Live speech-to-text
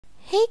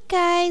Hey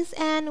guys,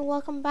 and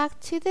welcome back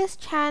to this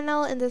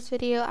channel. In this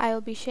video I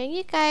will be showing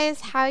you guys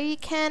how you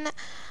can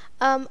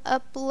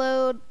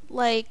upload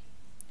like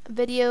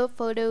video,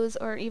 photos,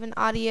 or even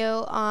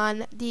audio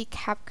on the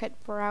CapCut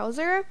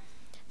browser.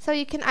 So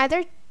you can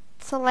either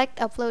select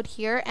upload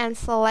here and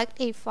select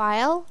a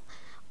file,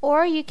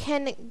 or you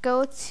can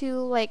go to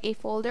like a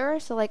folder,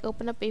 so like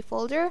open up a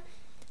folder,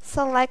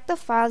 select the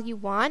file you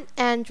want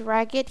and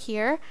drag it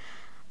here.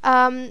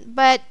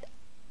 But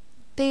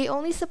they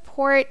only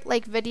support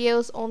like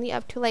videos only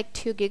up to like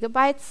 2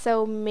 gigabytes,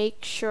 so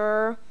make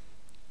sure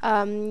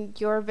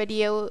your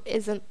video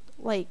isn't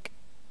like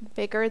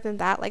bigger than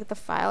that, like the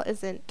file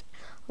isn't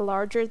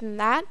larger than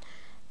that.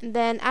 And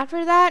then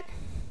after that,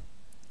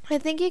 I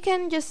think you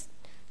can just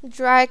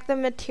drag the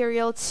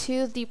material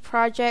to the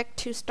project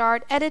to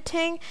start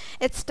editing.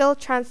 It's still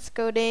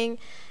transcoding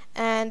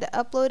and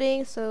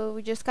uploading, so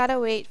we just gotta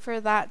wait for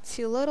that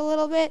to load a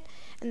little bit,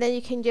 and then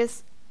you can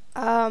just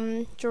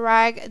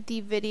drag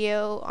the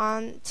video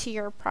onto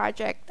your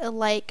project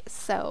like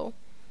so.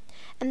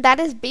 And that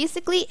is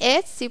basically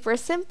it. Super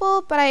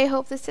simple, but I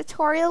hope this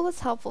tutorial was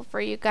helpful for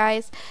you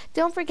guys.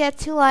 Don't forget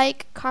to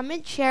like,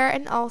 comment, share,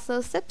 and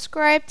also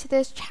subscribe to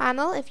this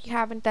channel if you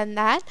haven't done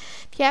that.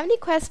 If you have any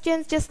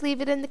questions, just leave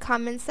it in the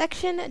comment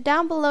section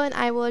down below and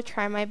I will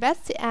try my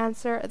best to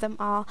answer them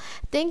all.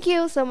 Thank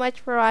you so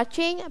much for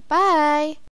watching. Bye!